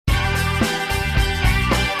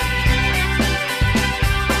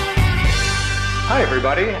Hi,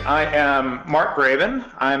 everybody. I am Mark Graven.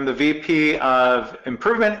 I'm the VP of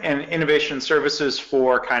Improvement and Innovation Services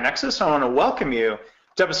for KaiNexus. I want to welcome you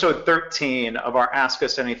to episode 13 of our Ask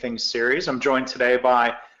Us Anything series. I'm joined today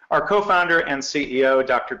by our co-founder and CEO,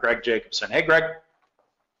 Dr. Greg Jacobson. Hey, Greg.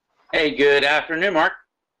 Hey, good afternoon, Mark.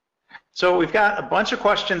 So we've got a bunch of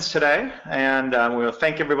questions today, and we will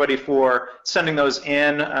thank everybody for sending those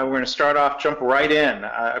in. We're going to start off, jump right in.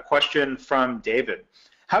 A question from David.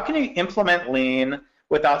 How can you implement Lean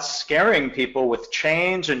without scaring people with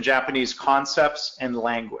change in Japanese concepts and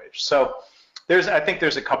language? So I think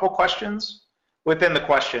there's a couple questions within the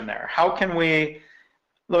question there. How can we,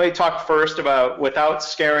 let me talk first about without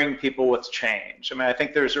scaring people with change. I mean, I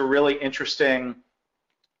think there's a really interesting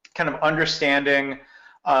kind of understanding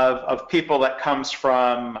of people that comes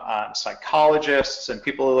from psychologists and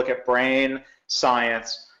people who look at brain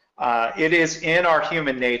science. It is in our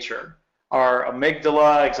human nature. Our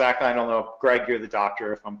amygdala, exactly, I don't know, Greg, you're the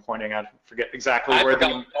doctor if I'm pointing out, I forget exactly where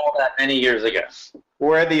all that many years ago.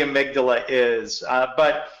 Where the amygdala is.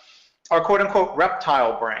 But our quote-unquote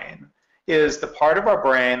reptile brain is the part of our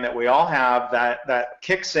brain that we all have that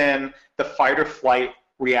kicks in the fight or flight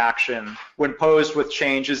reaction when posed with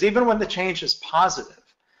changes, even when the change is positive.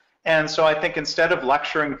 And so I think instead of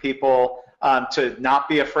lecturing people to not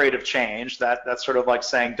be afraid of change, that's sort of like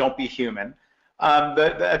saying don't be human,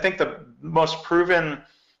 I think the most proven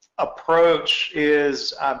approach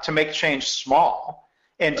is to make change small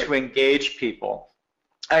and to engage people.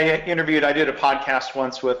 I did a podcast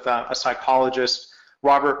once with a psychologist,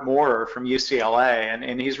 Robert Moorer from UCLA,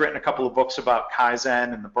 and he's written a couple of books about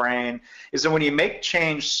Kaizen and the brain, is that when you make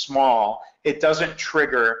change small, it doesn't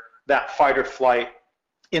trigger that fight or flight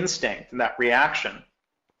instinct and that reaction.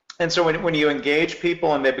 And so when you engage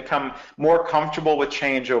people and they become more comfortable with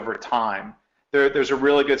change over time, there's a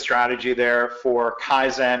really good strategy there for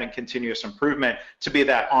Kaizen and continuous improvement to be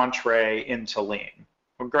that entree into Lean.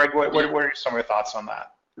 Well, Greg, what are some of your thoughts on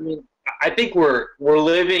that? I mean, I think we're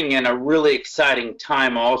living in a really exciting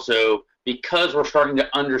time also because we're starting to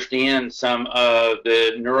understand some of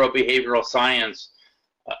the neurobehavioral science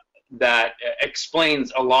that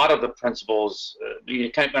explains a lot of the principles,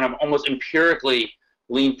 kind of almost empirically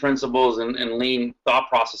Lean principles and Lean thought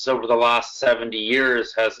process over the last 70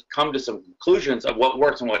 years has come to some conclusions of what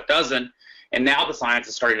works and what doesn't. And now the science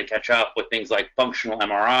is starting to catch up with things like functional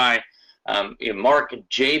MRI. Mark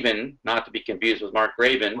Jabin, not to be confused with Mark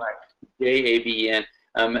Graven, right. J-A-B-E-N,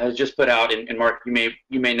 has just put out, and Mark,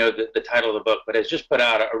 you may know the title of the book, but has just put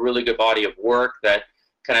out a really good body of work that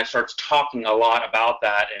kind of starts talking a lot about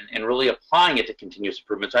that and really applying it to continuous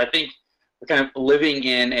improvement. So I think we're kind of living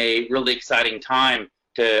in a really exciting time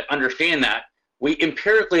to understand that. We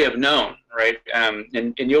empirically have known, right?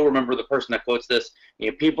 And you'll remember the person that quotes this,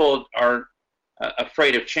 people aren't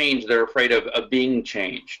afraid of change, they're afraid of being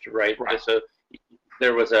changed, right? So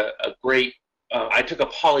there was a great, I took a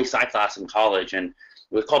poli-sci class in college, and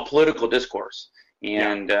it was called Political Discourse.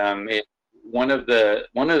 And one of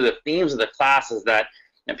the themes of the class is that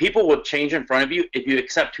people will change in front of you if you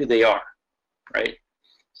accept who they are, right?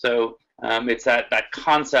 So it's that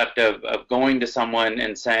concept of going to someone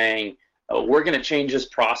and saying, oh, we're going to change this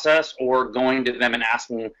process, or going to them and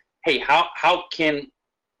asking, hey, how can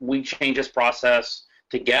we change this process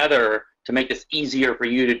together to make this easier for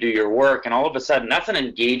you to do your work? And all of a sudden, that's an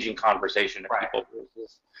engaging conversation to people.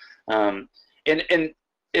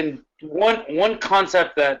 And one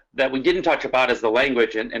concept that we didn't touch about is the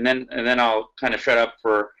language, and then I'll kind of shut up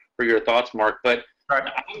for your thoughts, Mark. But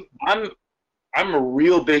I'm a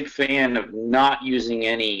real big fan of not using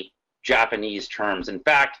any Japanese terms. In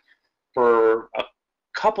fact, for a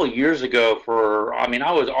couple years ago,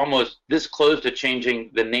 I was almost this close to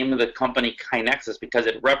changing the name of the company KaiNexus because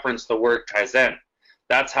it referenced the word Kaizen.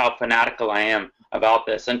 That's how fanatical I am about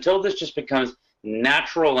this. Until this just becomes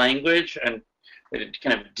natural language and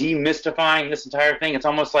kind of demystifying this entire thing. It's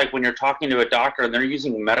almost like when you're talking to a doctor and they're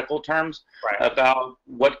using medical terms about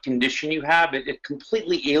what condition you have, it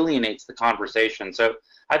completely alienates the conversation. So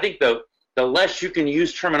I think the less you can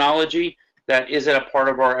use terminology that isn't a part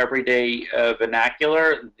of our everyday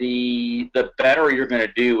vernacular, the better you're going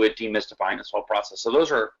to do with demystifying this whole process. So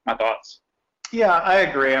those are my thoughts. Yeah, I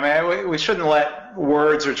agree. I mean, we shouldn't let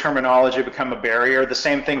words or terminology become a barrier. The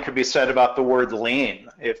same thing could be said about the word lean.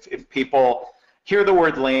 If people hear the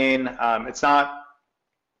word lean, it's not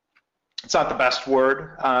the best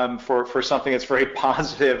word for something that's very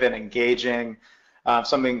positive and engaging.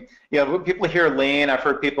 Something, when people hear lean, I've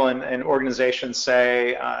heard people in organizations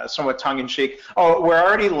say, somewhat tongue-in-cheek, oh, we're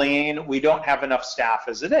already lean, we don't have enough staff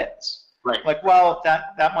as it is. Right. Like, well,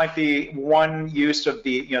 that might be one use of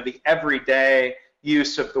the everyday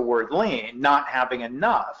use of the word lean, not having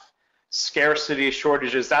enough. Scarcity,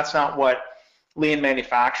 shortages, that's not what lean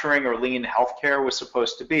manufacturing or lean healthcare was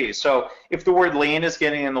supposed to be. So if the word lean is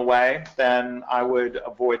getting in the way, then I would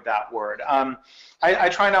avoid that word. I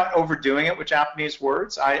try not overdoing it with Japanese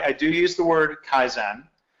words. I do use the word kaizen.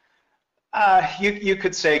 You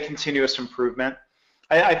could say continuous improvement.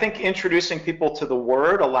 I think introducing people to the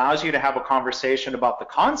word allows you to have a conversation about the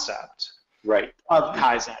concept of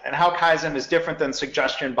Kaizen and how Kaizen is different than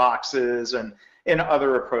suggestion boxes and in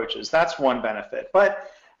other approaches. That's one benefit.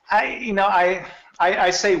 But I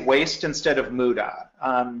say waste instead of muda.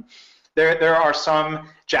 There are some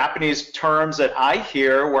Japanese terms that I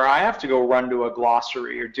hear where I have to go run to a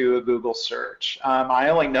glossary or do a Google search. I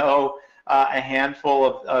only know a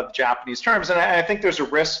handful of Japanese terms, and I think there's a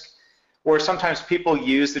risk where sometimes people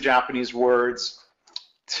use the Japanese words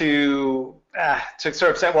to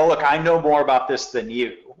sort of say, well, look, I know more about this than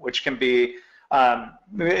you, which can be,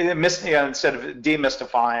 instead of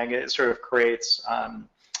demystifying, it sort of creates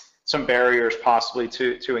some barriers possibly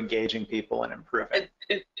to engaging people and improving.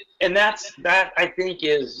 And that I think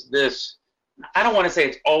is this, I don't want to say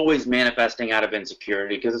it's always manifesting out of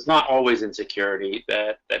insecurity, because it's not always insecurity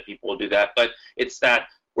that people will do that, but it's that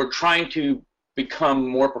we're trying to become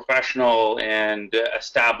more professional and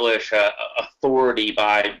establish authority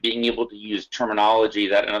by being able to use terminology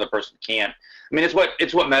that another person can't. I mean,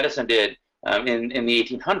 it's what medicine did in the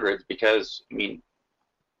 1800s, because I mean,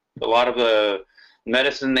 a lot of the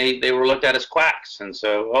medicine they were looked at as quacks, and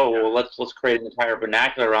so well, let's create an entire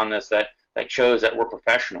vernacular on this that shows that we're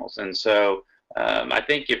professionals. And so I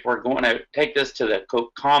think if we're going to take this to the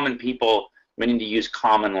common people, we need to use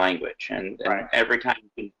common language, and every time you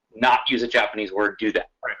can not use a Japanese word, do that.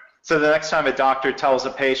 Right. So the next time a doctor tells a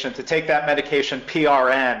patient to take that medication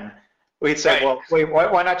PRN, we'd say, well, wait,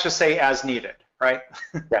 why not just say as needed, right?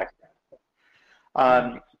 Exactly.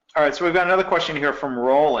 All right, so we've got another question here from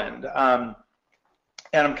Roland.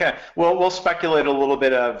 And we'll speculate a little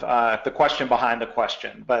bit of the question behind the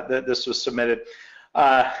question, but this was submitted.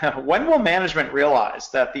 When will management realize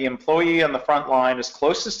that the employee on the front line is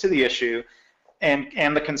closest to the issue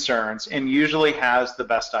and the concerns, and usually has the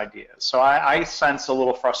best ideas? So I sense a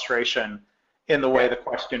little frustration in the way the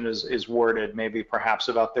question is worded, maybe perhaps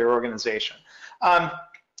about their organization. I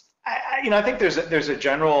think there's a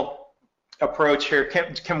general approach here.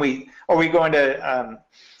 Are we going to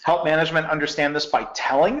help management understand this by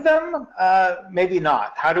telling them? Maybe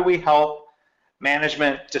not. How do we help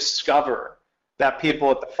management discover that people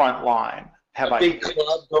at the front line have ideas? A big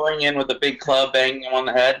club going in with a big club banging them on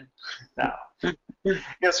the head? No.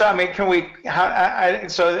 Yeah, so I mean, can we?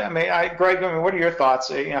 Greg, what are your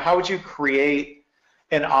thoughts? How would you create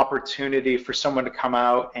an opportunity for someone to come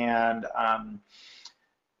out and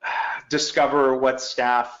discover what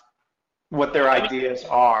their ideas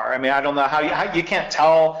are? I mean, I don't know how you can't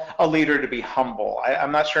tell a leader to be humble.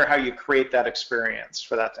 I'm not sure how you create that experience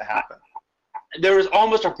for that to happen. There was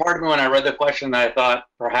almost a part of me when I read the question that I thought,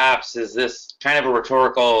 perhaps, is this kind of a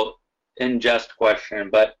rhetorical, in-jest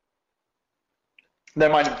question, but they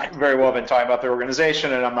might have very well been talking about their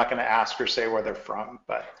organization, and I'm not going to ask or say where they're from,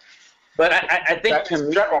 but I think that's a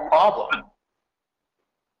general problem.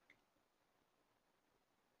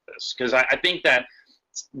 Because I think that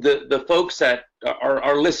the folks that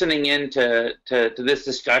are listening in to this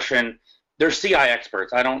discussion, they're CI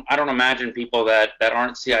experts. I don't imagine people that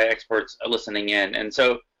aren't CI experts are listening in. And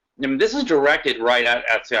so this is directed right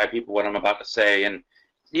at CI people, what I'm about to say. And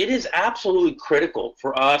it is absolutely critical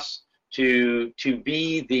for us to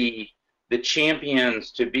be the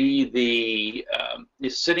champions, to be the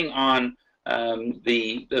sitting on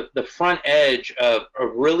the front edge of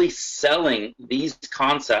really selling these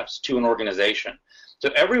concepts to an organization. So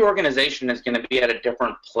every organization is going to be at a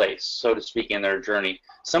different place, so to speak, in their journey.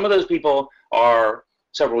 Some of those people are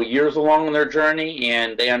several years along in their journey,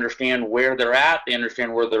 and they understand where they're at, they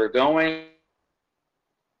understand where they're going.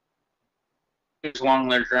 Along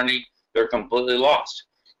their journey, they're completely lost.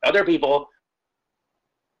 Other people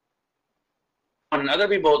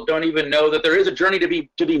don't even know that there is a journey to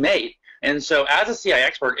be made. And so as a CI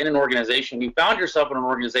expert in an organization, you found yourself in an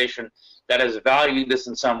organization that has valued this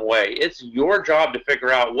in some way. It's your job to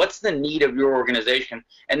figure out what's the need of your organization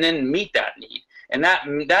and then meet that need. And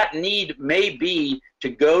that need may be to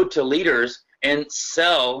go to leaders and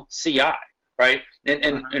sell CI, right?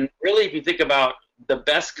 And really, if you think about the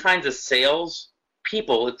best kinds of sales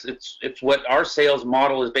people, it's what our sales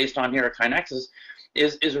model is based on here at KaiNexus,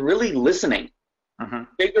 is really listening,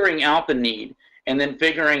 figuring out the need, and then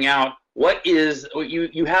figuring out what is,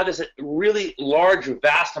 you have this really large,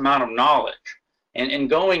 vast amount of knowledge, and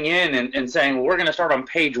going in and saying, well, we're going to start on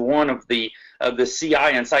page 1 of the the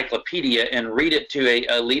CI encyclopedia and read it to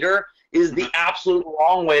a leader is the absolute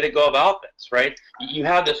wrong way to go about this, right? You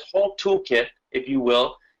have this whole toolkit, if you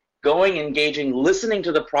will, going, engaging, listening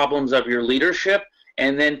to the problems of your leadership,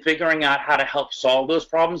 and then figuring out how to help solve those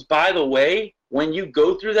problems. By the way, when you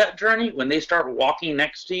go through that journey, when they start walking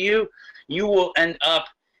next to you, you will end up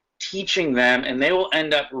teaching them, and they will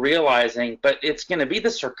end up realizing, but it's going to be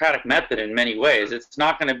the Socratic method in many ways. It's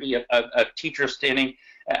not going to be a teacher standing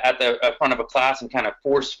at the front of a class and kind of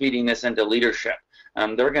force-feeding this into leadership.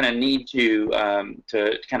 They're going to need to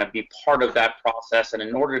kind of be part of that process, and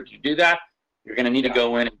in order to do that, you're going to need to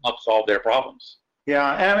go in and help solve their problems.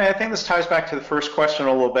 Yeah, and I think this ties back to the first question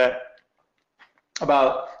a little bit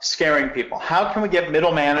about scaring people. How can we get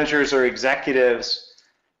middle managers or executives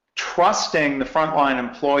trusting the frontline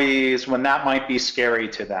employees when that might be scary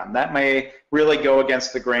to them? That may really go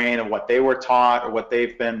against the grain of what they were taught or what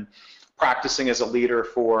they've been practicing as a leader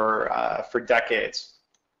for decades.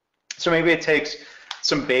 So maybe it takes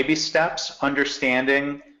some baby steps,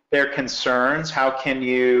 understanding their concerns. How can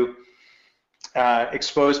you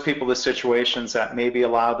expose people to situations that maybe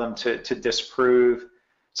allow them to disprove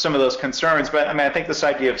some of those concerns? But I mean, I think this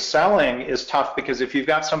idea of selling is tough, because if you've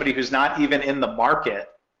got somebody who's not even in the market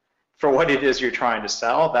for what it is you're trying to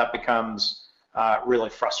sell, that becomes really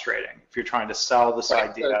frustrating if you're trying to sell this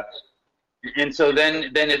idea. And so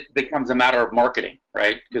then it becomes a matter of marketing,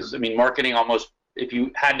 right? Because I mean, marketing almost, if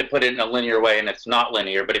you had to put it in a linear way, and it's not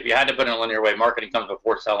linear, but if you had to put it in a linear way, marketing comes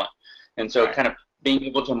before selling. And so kind of being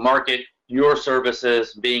able to market your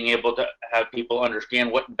services, being able to have people understand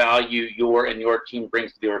what value your team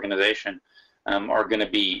brings to the organization are going to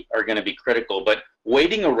be critical. But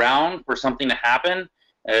waiting around for something to happen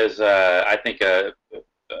is, I think, a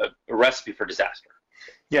recipe for disaster.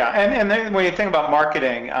 Yeah, and then when you think about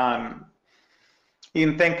marketing, you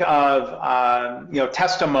can think of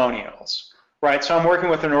testimonials, right? So I'm working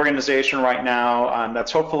with an organization right now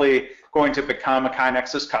that's hopefully going to become a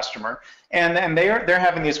KaiNexus customer, and they're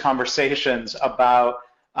having these conversations about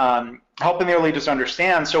helping their leaders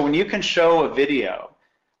understand. So when you can show a video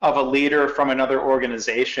of a leader from another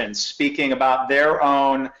organization speaking about their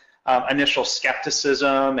own initial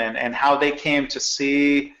skepticism and how they came to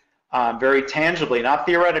see very tangibly, not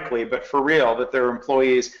theoretically, but for real, that their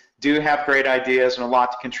employees do have great ideas and a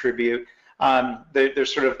lot to contribute.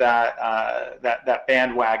 There's sort of that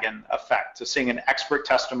bandwagon effect. So seeing an expert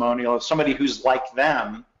testimonial of somebody who's like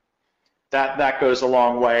them, that goes a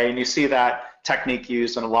long way, and you see that technique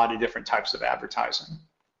used in a lot of different types of advertising.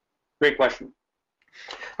 Great question.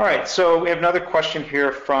 All right, so we have another question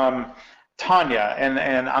here from Tanya, and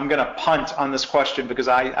I'm going to punt on this question because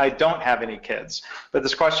I don't have any kids, but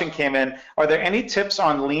this question came in: are there any tips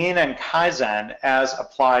on Lean and Kaizen as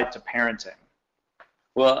applied to parenting?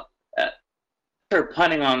 Well, sort of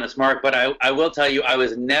punting on this, Mark, but I will tell you, I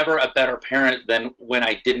was never a better parent than when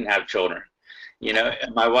I didn't have children. You know,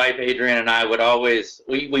 my wife Adrienne and I would always,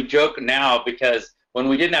 we joke now, because when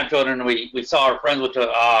we didn't have children, we saw our friends would say,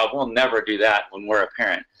 we'll never do that when we're a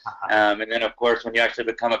parent. And then of course, when you actually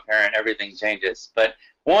become a parent, everything changes. But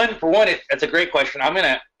it's a great question. I'm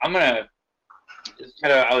gonna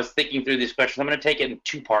I was thinking through these questions. I'm gonna take it in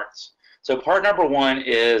two parts. So part number one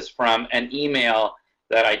is from an email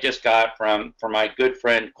that I just got from my good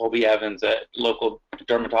friend Colby Evans, a local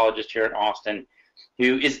dermatologist here in Austin,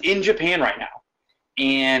 who is in Japan right now.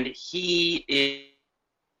 And he is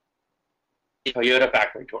a Toyota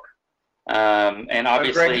factory tour. And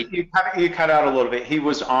obviously... Greg, you cut out a little bit. He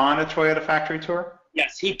was on a Toyota factory tour?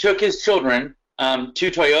 Yes, he took his children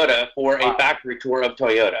to Toyota for a factory tour of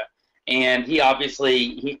Toyota. And he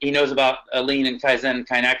obviously, he knows about Lean and Kaizen and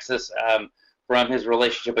KaiNexus from his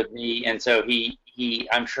relationship with me. And so he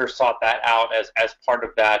I'm sure sought that out as part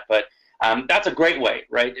of that. But that's a great way,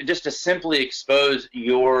 right? Just to simply expose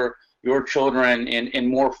your children in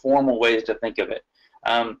more formal ways to think of it.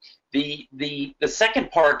 The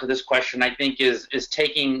second part to this question, I think, is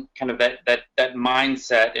taking kind of that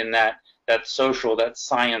mindset and that social, that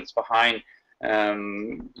science behind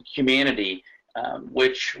humanity,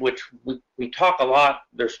 which we talk a lot.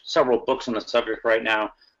 There's several books on the subject right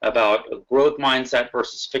now about a growth mindset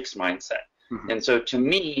versus fixed mindset. Mm-hmm. And so to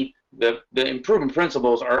me, the improvement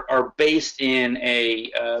principles are based in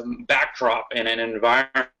a backdrop and an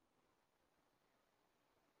environment.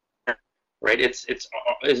 Right?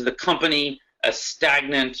 Is the company a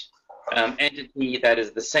stagnant entity that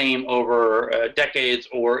is the same over decades,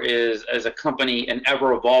 or is a company an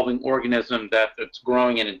ever-evolving organism that's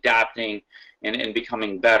growing and adapting and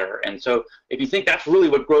becoming better? And so, if you think that's really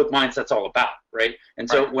what growth mindset's all about, right? And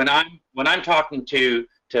so when I'm talking to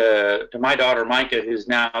my daughter Micah, who's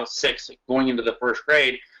now 6, going into the 1st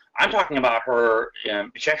grade, I'm talking about her.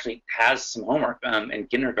 She actually has some homework in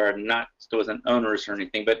kindergarten. Not still wasn't onerous or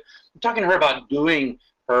anything, but I'm talking to her about doing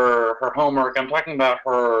her homework. I'm talking about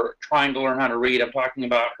her trying to learn how to read. I'm talking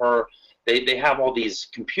about her. They have all these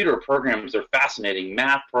computer programs. They're fascinating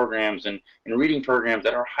math programs and reading programs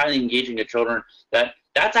that are highly engaging to children.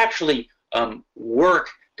 That's actually work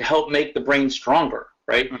to help make the brain stronger,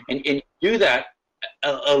 right? Mm-hmm. And you do that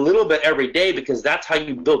a little bit every day, because that's how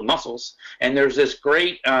you build muscles. And there's this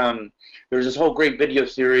whole great video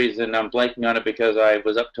series, and I'm blanking on it because I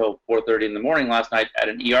was up till 4:30 in the morning last night at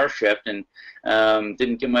an ER shift and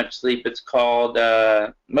didn't get much sleep. It's called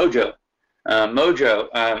Mojo.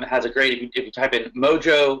 Mojo has a great, if you type in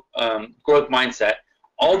Mojo growth mindset,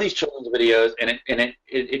 all these children's videos, and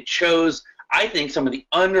it shows, I think, some of the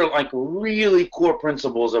really core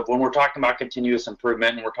principles of when we're talking about continuous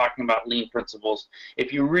improvement and we're talking about lean principles.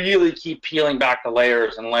 If you really keep peeling back the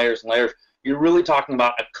layers and layers and layers, you're really talking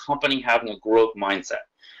about a company having a growth mindset.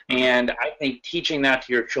 And I think teaching that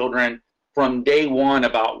to your children from day one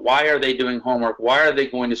about why are they doing homework, why are they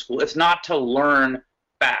going to school, it's not to learn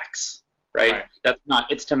facts, right? That's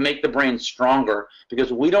not. It's to make the brain stronger,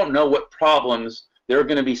 because we don't know what problems they're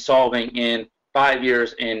going to be solving in 5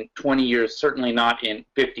 years, in 20 years, certainly not in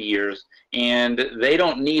 50 years. And they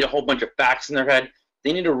don't need a whole bunch of facts in their head.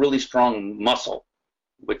 They need a really strong muscle,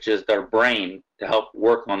 which is their brain, to help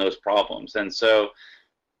work on those problems. And so,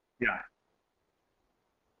 yeah,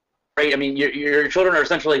 right. I mean, your children are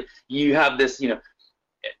essentially, you have this,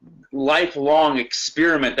 lifelong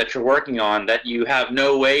experiment that you're working on that you have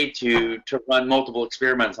no way to run multiple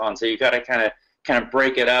experiments on. So you got to kind of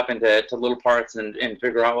break it up into little parts and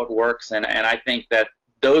figure out what works. And I think that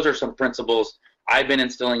those are some principles I've been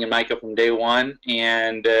instilling in Micah from day one,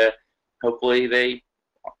 and hopefully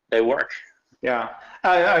they work. Yeah,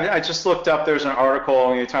 I just looked up, there's an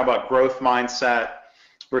article, and you talk about growth mindset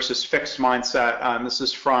versus fixed mindset. This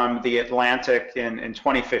is from The Atlantic in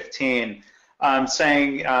 2015,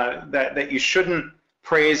 saying that you shouldn't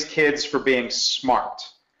praise kids for being smart.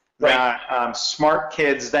 Right. That smart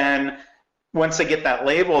kids then, once they get that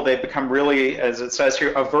label, they become really, as it says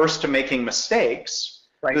here, averse to making mistakes.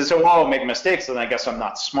 Right. They say, well, I'll make mistakes, and I guess I'm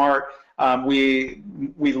not smart. We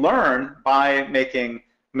learn by making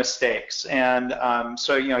mistakes, and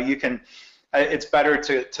so you can. It's better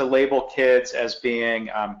to label kids as being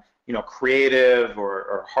creative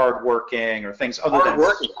or hardworking or things other than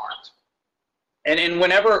smart. And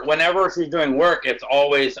whenever she's doing work, it's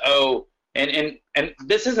always and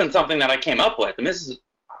this isn't something that I came up with, and this is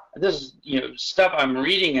stuff I'm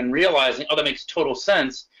reading and realizing, that makes total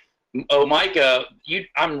sense. Micah,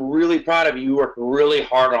 I'm really proud of you. You worked really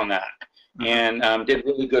hard on that, and did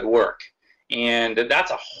really good work. And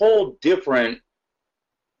that's a whole different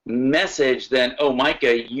message than,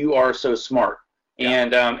 Micah, you are so smart. Yeah.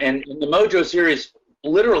 And the Mojo series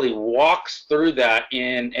literally walks through that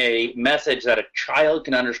in a message that a child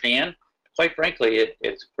can understand. Quite frankly,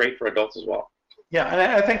 it's great for adults as well. Yeah, and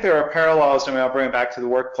I think there are parallels, and I'll bring it back to the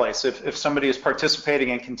workplace. If somebody is participating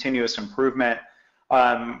in continuous improvement,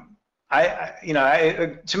 to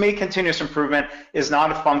me, continuous improvement is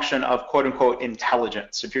not a function of quote unquote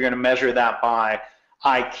intelligence. If you're going to measure that by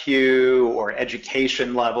IQ or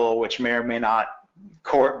education level, which may or may not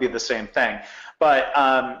be the same thing, but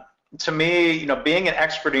to me, being an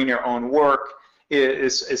expert in your own work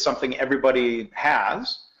is something everybody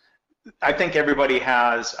has. I think everybody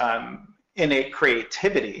has innate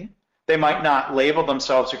creativity. They might not label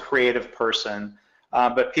themselves a creative person,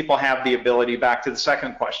 but people have the ability, back to the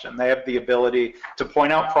second question, they have the ability to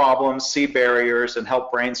point out problems, see barriers, and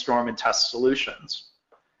help brainstorm and test solutions,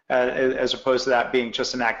 as opposed to that being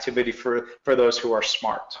just an activity for those who are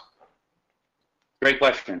smart. Great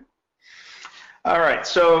question. All right,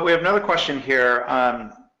 so we have another question here.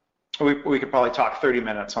 We could probably talk 30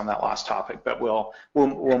 minutes on that last topic, but we'll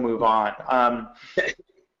move on.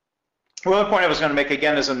 One other point I was going to make,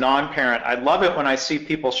 again, as a non-parent, I love it when I see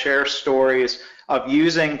people share stories of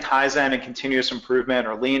using Kaizen and continuous improvement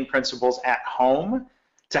or lean principles at home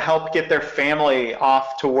to help get their family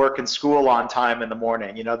off to work and school on time in the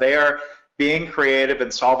morning. They are being creative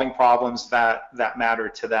and solving problems that matter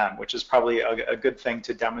to them, which is probably a good thing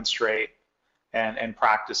to demonstrate and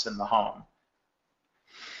practice in the home.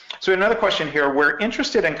 So another question here, we're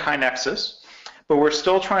interested in KaiNexus, but we're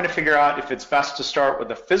still trying to figure out if it's best to start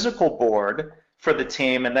with a physical board for the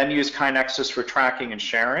team and then use KaiNexus for tracking and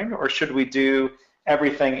sharing, or should we do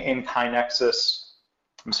everything in KaiNexus,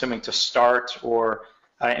 I'm assuming, to start, or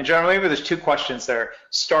in general, maybe there's two questions there,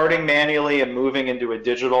 starting manually and moving into a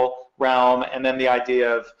digital realm, and then the idea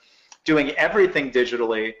of doing everything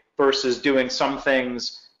digitally versus doing some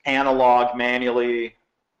things analog, manually,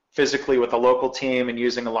 physically with a local team and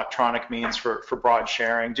using electronic means for broad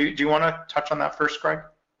sharing. Do you want to touch on that first, Greg?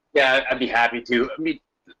 Yeah, I'd be happy to. I mean,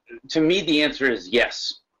 to me, the answer is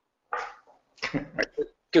yes.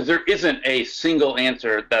 Because there isn't a single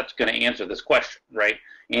answer that's going to answer this question, right?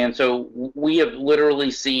 And so we have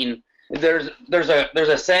literally seen there's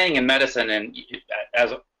a saying in medicine, and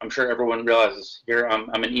as I'm sure everyone realizes here, I'm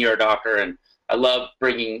an ER doctor, and I love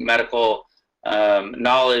bringing medical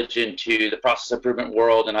knowledge into the process improvement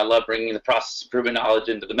world, and I love bringing the process improvement knowledge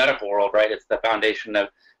into the medical world, right? It's the foundation of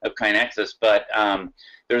KaiNexus. But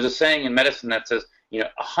there's a saying in medicine that says,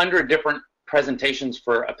 100 different presentations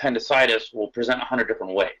for appendicitis will present 100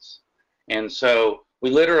 different ways. And so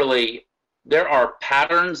there are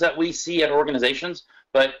patterns that we see at organizations,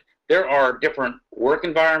 but there are different work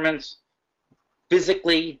environments,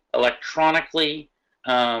 physically, electronically.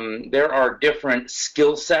 There are different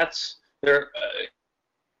skill sets. There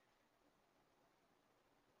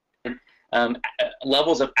are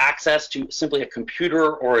levels of access to simply a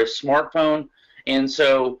computer or a smartphone. And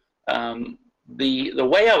so the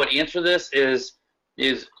way I would answer this is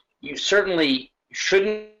you certainly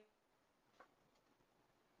shouldn't.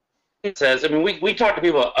 It says, I mean, we talk to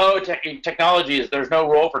people, technology there's no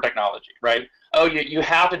role for technology, right? Oh, you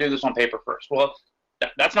have to do this on paper first. Well,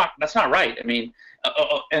 that's not right. I mean,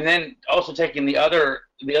 and then also taking the other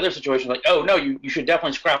situation, like, oh no, you should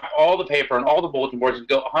definitely scrap all the paper and all the bulletin boards and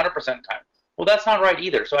go 100% time. Well, that's not right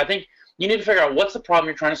either. So I think you need to figure out what's the problem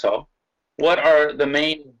you're trying to solve. What are the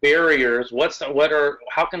main barriers?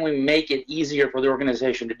 How can we make it easier for the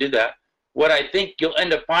organization to do that? What I think you'll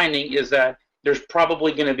end up finding is that there's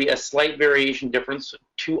probably going to be a slight variation difference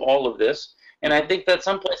to all of this. And I think that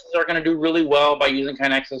some places are going to do really well by using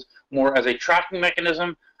KaiNexus more as a tracking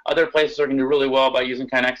mechanism. Other places are going to do really well by using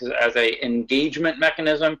KaiNexus as an engagement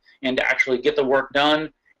mechanism and to actually get the work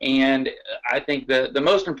done. And I think the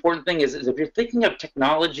most important thing is if you're thinking of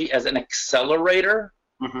technology as an accelerator,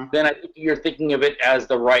 then I think you're thinking of it as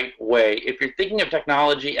the right way. If you're thinking of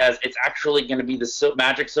technology as it's actually going to be the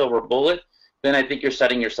magic silver bullet, then I think you're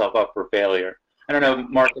setting yourself up for failure. I don't know,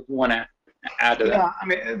 Mark, if you want to add to that. Yeah, I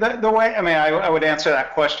mean, the way, I would answer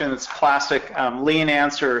that question, it's classic lean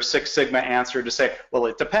answer or Six Sigma answer to say, well,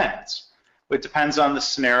 it depends. It depends on the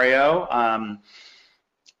scenario.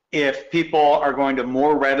 If people are going to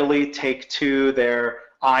more readily take to their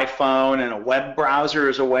iPhone and a web browser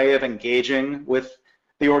as a way of engaging with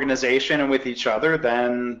the organization and with each other,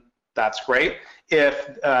 then that's great.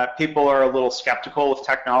 If people are a little skeptical of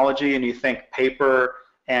technology and you think paper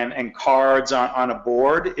and cards on a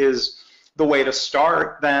board is the way to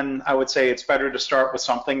start, then I would say it's better to start with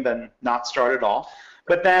something than not start at all.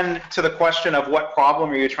 But then to the question of what problem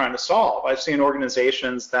are you trying to solve, I've seen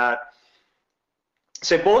organizations that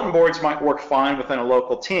say bulletin boards might work fine within a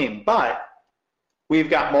local team, but we've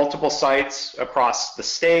got multiple sites across the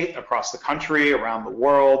state, across the country, around the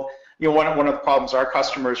world. One of the problems our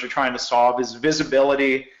customers are trying to solve is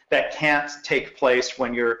visibility that can't take place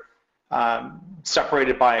when you're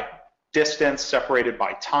separated by distance, separated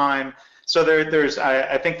by time. So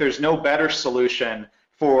I think there's no better solution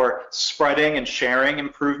for spreading and sharing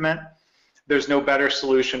improvement. There's no better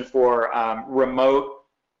solution for remote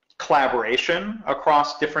collaboration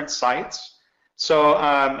across different sites. So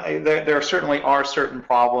there certainly are certain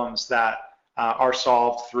problems that are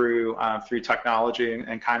solved through technology,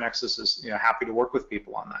 and KaiNexus is happy to work with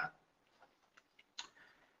people on that.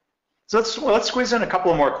 So let's squeeze in a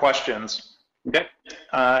couple of more questions. Okay.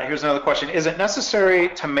 Here's another question. Is it necessary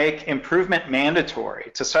to make improvement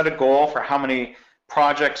mandatory, to set a goal for how many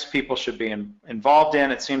projects people should be involved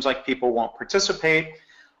in? It seems like people won't participate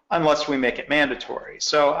unless we make it mandatory.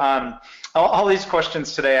 So all these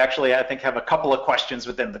questions today actually I think have a couple of questions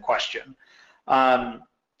within the question.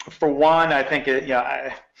 For one, I think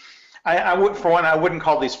I wouldn't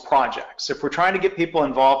call these projects. If we're trying to get people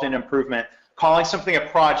involved in improvement, calling something a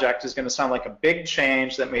project is going to sound like a big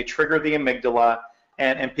change that may trigger the amygdala,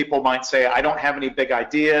 and people might say, I don't have any big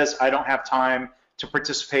ideas, I don't have time to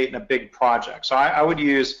participate in a big project. So I would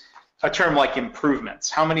use a term like improvements.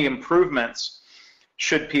 How many improvements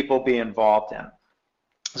should people be involved in?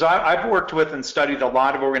 So I've worked with and studied a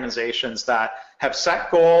lot of organizations that have set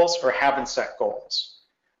goals or haven't set goals.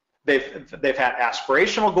 They've had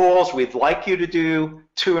aspirational goals. We'd like you to do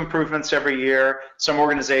 2 improvements every year. Some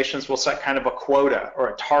organizations will set kind of a quota or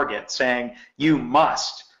a target saying you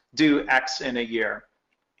must do X in a year.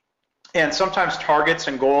 And sometimes targets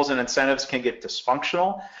and goals and incentives can get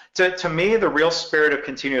dysfunctional. To me, the real spirit of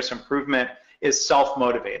continuous improvement is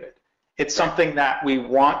self-motivated. It's something that we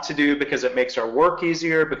want to do because it makes our work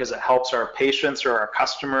easier, because it helps our patients or our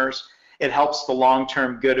customers. It helps the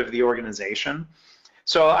long-term good of the organization.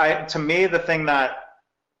 So to me, the thing that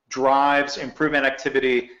drives improvement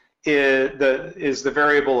activity is the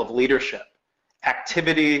variable of leadership.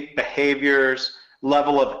 Activity, behaviors,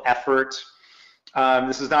 level of effort.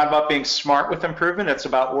 This is not about being smart with improvement, it's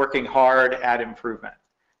about working hard at improvement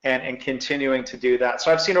and continuing to do that.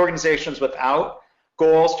 So I've seen organizations without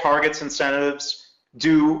goals, targets, incentives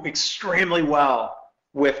do extremely well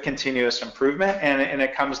with continuous improvement, and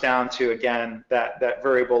it comes down to, again, that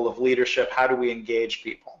variable of leadership. How do we engage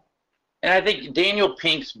people? And I think Daniel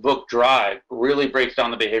Pink's book Drive really breaks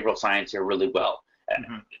down the behavioral science here really well.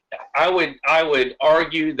 Mm-hmm. I would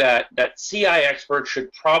argue that CI experts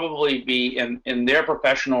should probably be in their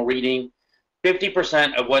professional reading.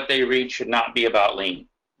 50% of what they read should not be about lean.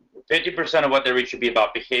 50% of what they read should be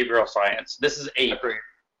about behavioral science. This is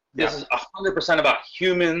This is 100% about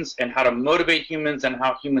humans and how to motivate humans and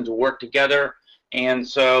how humans work together. And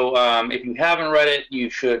so if you haven't read it, you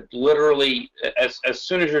should literally, as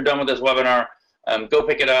soon as you're done with this webinar, go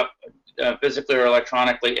pick it up physically or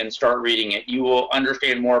electronically and start reading it. You will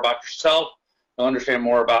understand more about yourself. You'll understand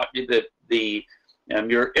more about your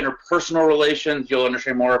interpersonal relations. You'll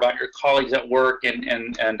understand more about your colleagues at work.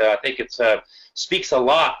 And I think it speaks a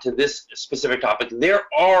lot to this specific topic. There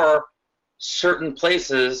are certain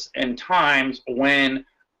places and times when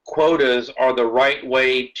quotas are the right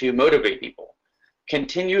way to motivate people.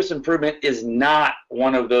 Continuous improvement is not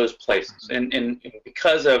one of those places, and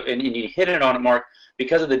because of, and you hit it on it, Mark,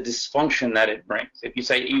 because of the dysfunction that it brings. If you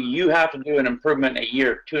say you have to do an improvement a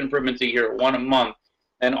year, 2 improvements a year, 1 a month,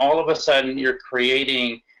 then all of a sudden you're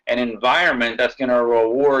creating an environment that's going to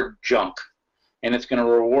reward junk, and it's going to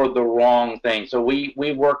reward the wrong thing. So we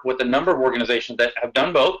work with a number of organizations that have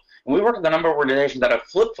done both, and we work with a number of organizations that have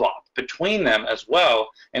flip-flopped between them as well,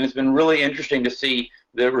 and it's been really interesting to see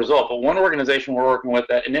the result. But one organization we're working with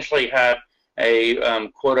that initially had a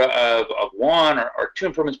quota of 1 or 2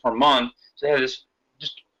 improvements per month, so they had this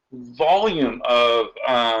just volume of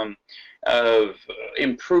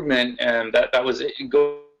improvement, and that was it.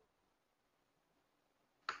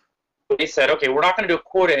 They said, okay, we're not going to do a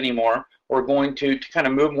quota anymore. We're going to kind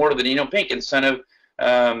of move more to the Daniel Pink incentive,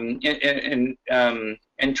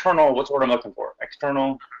 internal, what's the word I'm looking for?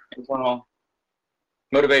 Internal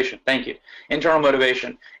motivation. Thank you. Internal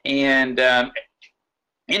motivation and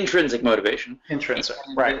intrinsic motivation. Intrinsic,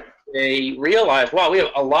 right. They realized, wow, we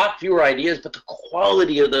have a lot fewer ideas, but the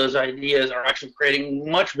quality of those ideas are actually creating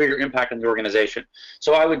much bigger impact in the organization.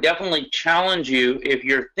 So I would definitely challenge you, if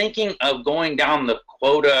you're thinking of going down the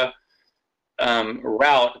quota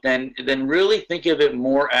route, then really think of it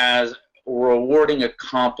more as rewarding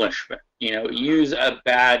accomplishment. You know, use a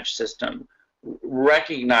badge system,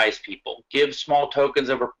 recognize people, give small tokens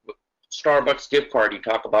of a Starbucks gift card. You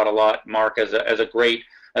talk about a lot, Mark, as a great.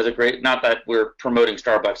 Not that we're promoting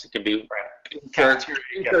Starbucks. It can be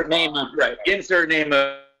insert name of right. Insert name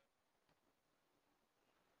of.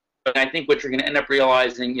 But I think what you're going to end up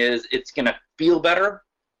realizing is it's going to feel better,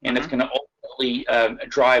 and it's going to ultimately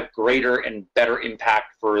drive greater and better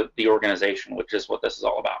impact for the organization, which is what this is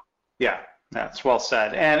all about. Yeah, that's well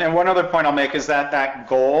said. And one other point I'll make is that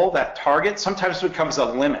goal, that target, sometimes becomes a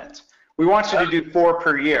limit. We want you to do 4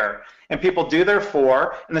 per year. And people do their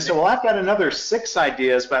 4, and they say, well, I've got another 6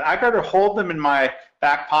 ideas, but I better hold them in my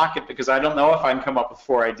back pocket because I don't know if I can come up with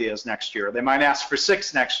 4 ideas next year. They might ask for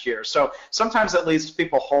 6 next year. So sometimes that leads to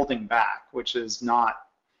people holding back, which is not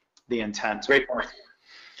the intent. Great point.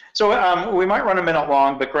 So we might run a minute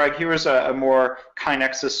long, but Greg, here's a more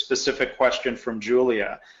KaiNexus specific question from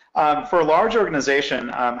Julia. For a large organization,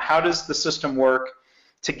 how does the system work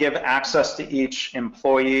to give access to each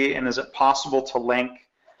employee, and is it possible to link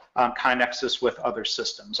KaiNexus with other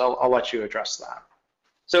systems? I'll let you address that.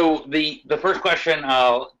 So the first question,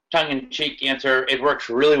 I'll tongue-in-cheek answer, it works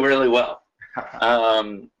really, really well.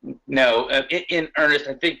 No, in earnest,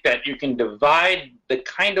 I think that you can divide the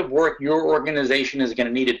kind of work your organization is going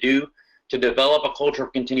to need to do to develop a culture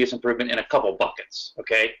of continuous improvement in a couple buckets,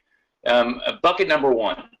 okay? Bucket number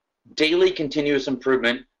 1, daily continuous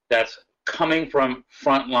improvement that's coming from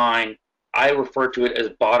frontline. I refer to it as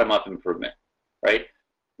bottom-up improvement, right?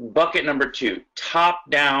 Bucket number 2,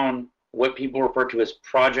 top-down, what people refer to as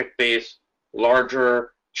project-based,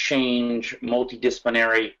 larger change,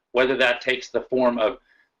 multidisciplinary, whether that takes the form of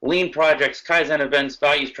lean projects, Kaizen events,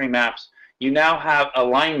 value stream maps. You now have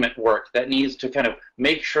alignment work that needs to kind of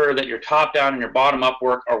make sure that your top-down and your bottom-up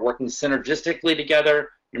work are working synergistically together.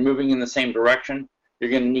 You're moving in the same direction. You're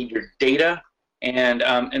going to need your data. And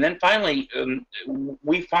then finally,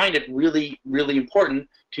 we find it really, really important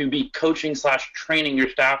to be coaching / training your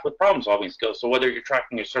staff with problem-solving skills. So whether you're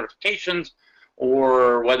tracking your certifications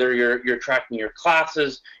or whether you're tracking your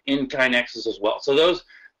classes in KaiNexus as well.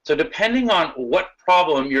 So depending on what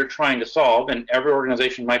problem you're trying to solve, and every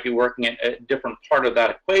organization might be working at a different part of that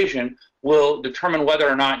equation, will determine whether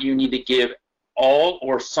or not you need to give all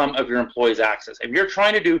or some of your employees access. If you're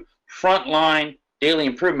trying to do frontline daily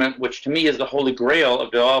improvement, which to me is the holy grail of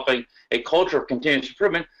developing a culture of continuous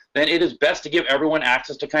improvement, then it is best to give everyone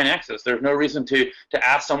access to KaiNexus. There's no reason to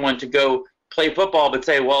ask someone to go play football, but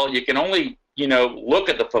say, well, you can only look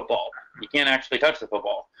at the football. You can't actually touch the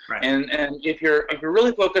football. Right. And if you're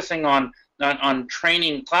really focusing on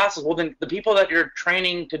training classes, well, then the people that you're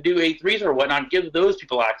training to do A3s or whatnot, give those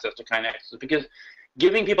people access to KaiNexus, because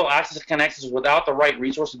giving people access to KaiNexus without the right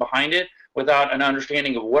resources behind it, without an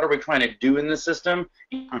understanding of what are we trying to do in the system,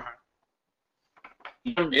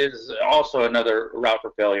 is also another route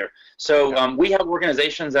for failure. So we have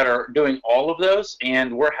organizations that are doing all of those,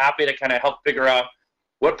 and we're happy to kind of help figure out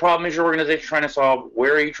what problem is your organization trying to solve,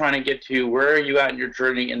 where are you trying to get to, where are you at in your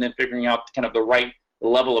journey, and then figuring out kind of the right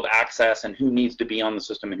level of access and who needs to be on the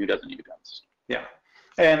system and who doesn't need to be on the system. Yeah.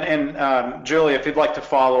 And Julie, if you'd like to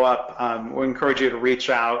follow up, we encourage you to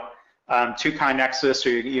reach out to KaiNexus, or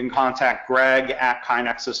you can contact Greg at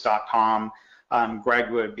kainexus.com.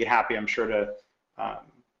 Greg would be happy, I'm sure, to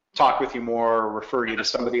talk with you more, or refer you to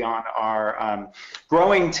somebody on our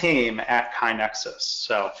growing team at KaiNexus.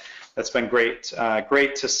 So that's been great,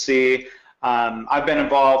 great to see. I've been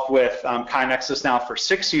involved with KaiNexus now for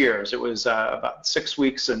 6 years. It was about 6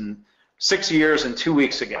 years and 2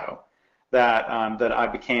 weeks ago that I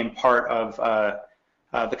became part of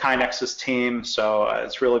the KaiNexus team. So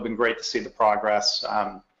it's really been great to see the progress,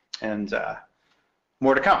 and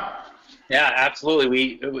more to come. Yeah, absolutely.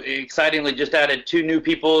 We excitingly just added 2 new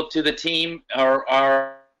people to the team.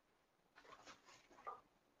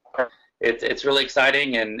 It's really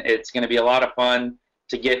exciting, and it's going to be a lot of fun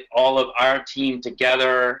to get all of our team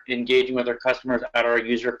together, engaging with our customers at our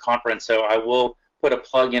user conference. So I will put a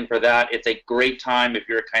plug in for that. It's a great time if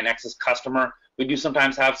you're a KaiNexus customer. We do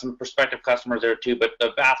sometimes have some prospective customers there too, but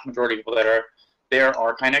the vast majority of people that are there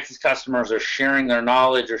are KaiNexus customers. They're sharing their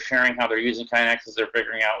knowledge, they're sharing how they're using KaiNexus, they're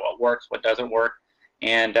figuring out what works, what doesn't work,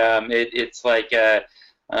 and it's like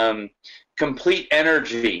complete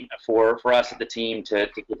energy for us at the team to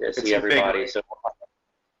get to see everybody. So,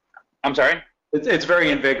 I'm sorry? It's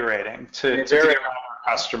very invigorating to be around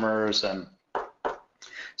our customers, and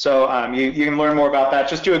so you can learn more about that.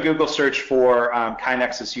 Just do a Google search for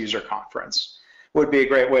KaiNexus User Conference. Would be a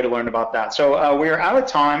great way to learn about that. So we are out of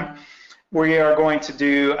time. We are going to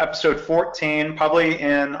do episode 14 probably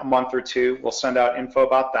in a month or two. We'll send out info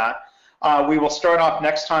about that. We will start off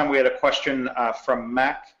next time. We had a question from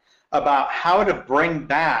Mac about how to bring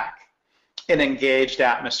back an engaged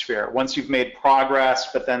atmosphere once you've made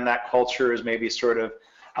progress, but then that culture is maybe sort of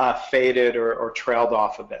faded or trailed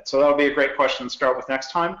off a bit. So that'll be a great question to start with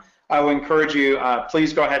next time. I will encourage you,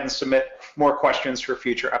 please go ahead and submit more questions for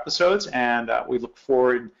future episodes, and we look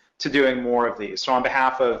forward to doing more of these. So on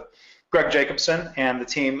behalf of Greg Jacobson and the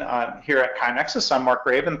team here at KaiNexus, I'm Mark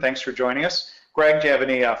Raven. Thanks for joining us. Greg, do you have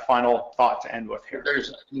any final thought to end with here?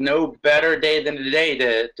 There's no better day than today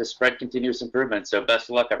to spread continuous improvement, so best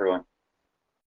of luck, everyone.